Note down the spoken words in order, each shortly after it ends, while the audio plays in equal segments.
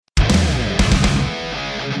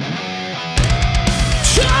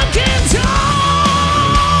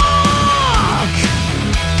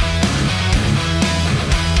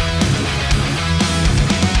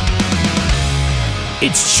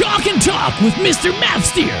It's Chalk and Talk with Mr.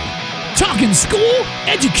 Mathsteer. Talking school,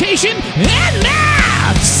 education, and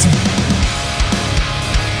maths!